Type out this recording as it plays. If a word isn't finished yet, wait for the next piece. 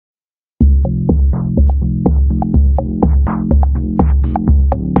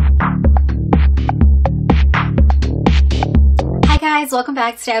guys, welcome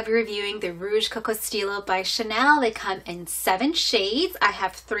back. Today I'll be reviewing the Rouge Coco Stylo by Chanel. They come in 7 shades. I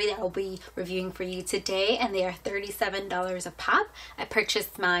have 3 that I'll be reviewing for you today, and they are $37 a pop. I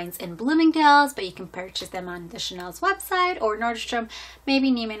purchased mine in Bloomingdale's, but you can purchase them on the Chanel's website or Nordstrom.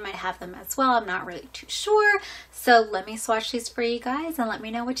 Maybe Neiman might have them as well. I'm not really too sure. So let me swatch these for you guys and let me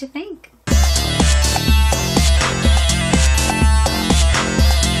know what you think.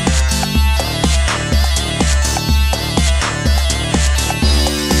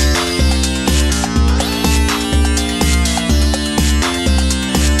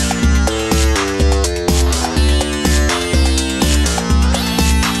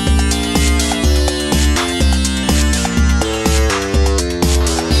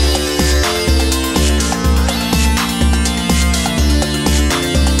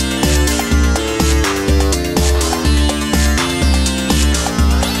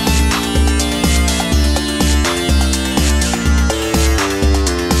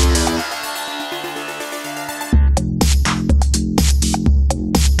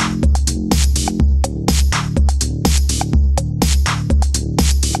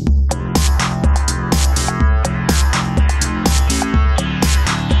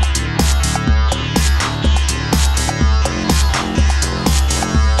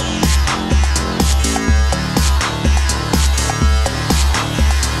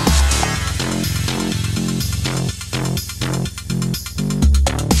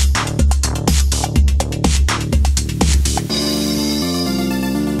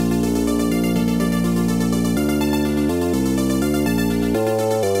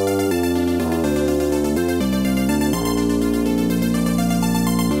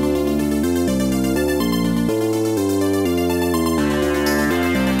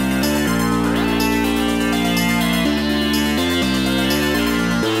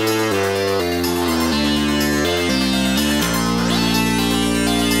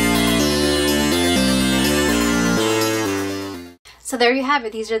 So there you have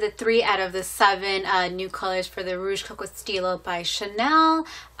it. These are the 3 out of the 7 new colors for the Rouge Coco Stylo by Chanel.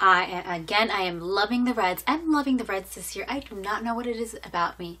 I am loving the reds. I'm loving the reds this year. I do not know what it is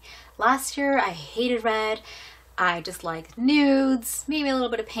about me. Last year, I hated red. I just like nudes, maybe a little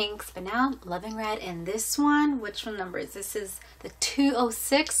bit of pinks, but now I'm loving red. And this one, which one number is this? Is the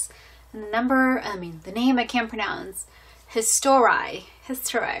 206. And the name I can't pronounce. History.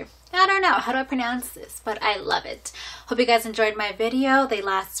 I don't know how do I pronounce this, but I love it. Hope you guys enjoyed my video. They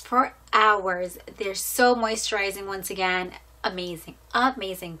last for hours. They're so moisturizing. Once again, amazing.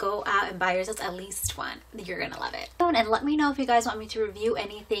 Go out and buy yourselves at least one. You're gonna love it. And let me know if you guys want me to review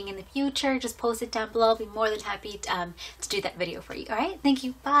anything in the future. Just post it down below. I'll be more than happy to do that video for you. All right, thank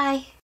you. Bye.